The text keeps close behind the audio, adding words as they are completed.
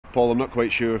Paul, I'm not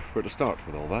quite sure where to start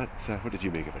with all that. What did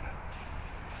you make of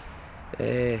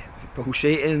it?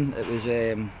 Pulsating. It was,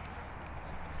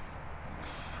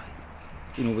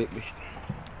 we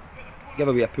give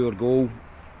away a poor goal,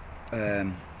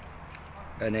 and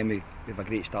then we have a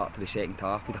great start to the second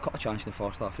half. We had a couple of chances in the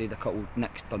first half.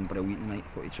 Nick's done brilliant tonight. I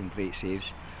thought he had some great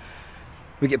saves.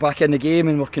 We get back in the game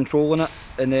and we're controlling it,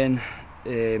 and then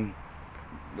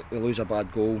we lose a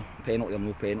bad goal, penalty or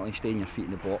no penalty, stay on your feet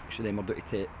in the box, and then we're down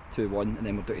to 2-1, and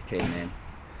then we're down to 10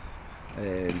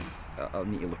 men. I'll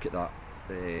need to look at that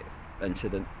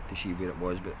incident to see where it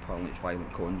was, but apparently it's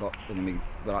violent conduct, and then we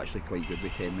were actually quite good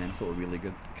with 10 men. I thought we were really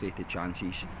good, created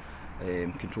chances,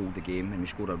 controlled the game, and we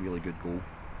scored a really good goal.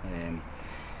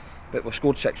 But we've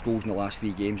scored 6 goals in the last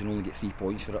 3 games and only get 3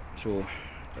 points for it, so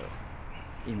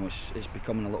it's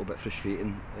becoming a little bit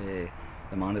frustrating,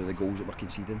 the manner of the goals that we're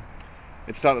conceding.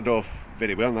 It started off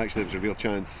very well, and actually there was a real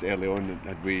chance early on.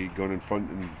 Had we gone in front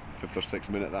in 5th or 6th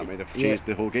minute, that might have changed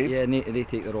the whole game. Yeah, and they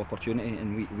take their opportunity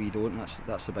and we don't.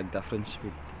 That's the big difference.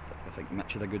 I think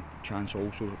Mitch had a good chance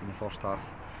also in the first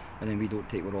half, and then we don't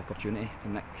take our opportunity,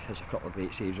 and Nick has a couple of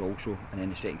great saves also, and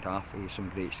then the second half he has some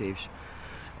great saves.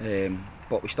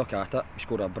 But we stuck at it. We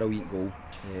scored a brilliant goal,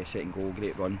 second goal,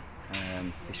 great run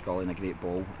for Scully, and a great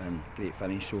ball and great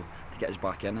finish, so to get us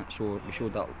back in it. So we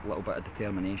showed that little bit of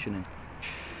determination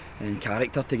and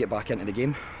character to get back into the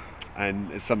game.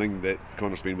 And it's something that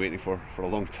Connor's been waiting for a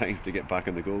long time, to get back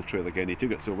on the goal trail again. He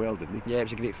took it so well, didn't he? Yeah, it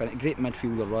was a great finish, great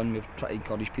midfielder run. We've tried to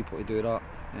encourage people to do that.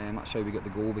 That's how we got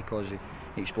the goal, because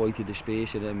he exploited the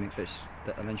space, and then it's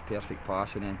an inch perfect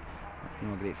pass, and then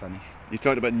a great finish. You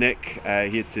talked about Nick.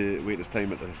 He had to wait his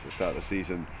time at the start of the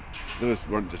season. Those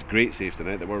weren't just great saves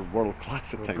tonight, they were world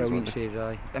class at times. Brilliant saves,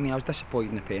 aye. I mean, I was disappointed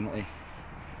in the penalty,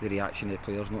 the reaction of the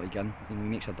players not again. He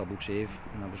makes a double save,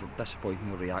 and I was disappointed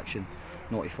in the reaction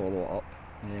not to follow it up.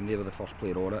 They were the first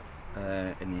player on it,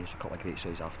 and there's a couple of great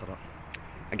saves after it.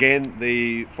 Again,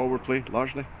 the forward play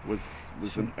largely was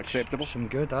acceptable. Some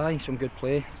good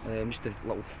play. Just the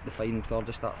final third,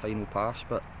 just that final pass.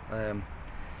 But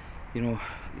you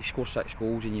score 6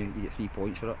 goals and you get 3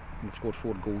 points for it. And we've scored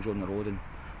 4 goals on the road and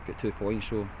got 2 points.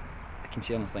 So the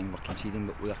concerning thing, we're conceding,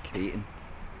 but we are creating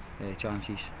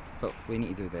chances. But we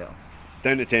need to do better.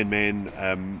 Down to 10 men,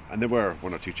 and there were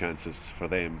 1 or 2 chances for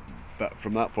them. But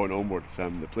from that point onwards,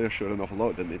 the players showed an awful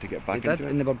lot, didn't they, to get back into it? They did,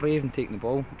 and they were brave in taking the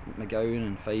ball. McGowan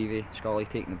and Fivey, Scully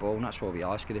taking the ball, and that's what we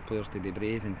ask of the players, to be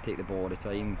brave and take the ball all the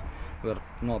time. We're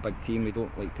not a big team, we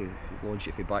don't like to launch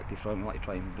it from back to front, we like to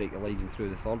try and break the lines and through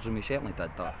the thirds, and we certainly did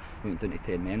that. We went down to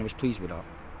 10 men, I was pleased with that.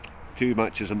 2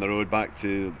 matches on the road, back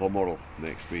to Balmoral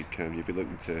next week. You'll be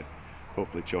looking to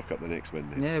hopefully chalk up the next win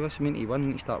then. Yeah, we need to win, we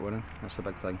need to start winning, that's the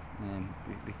big thing.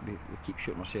 We keep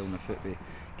shooting ourselves in the foot, by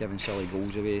giving silly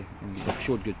goals away, and we've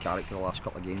showed good character the last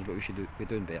couple of games, but we're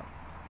doing better.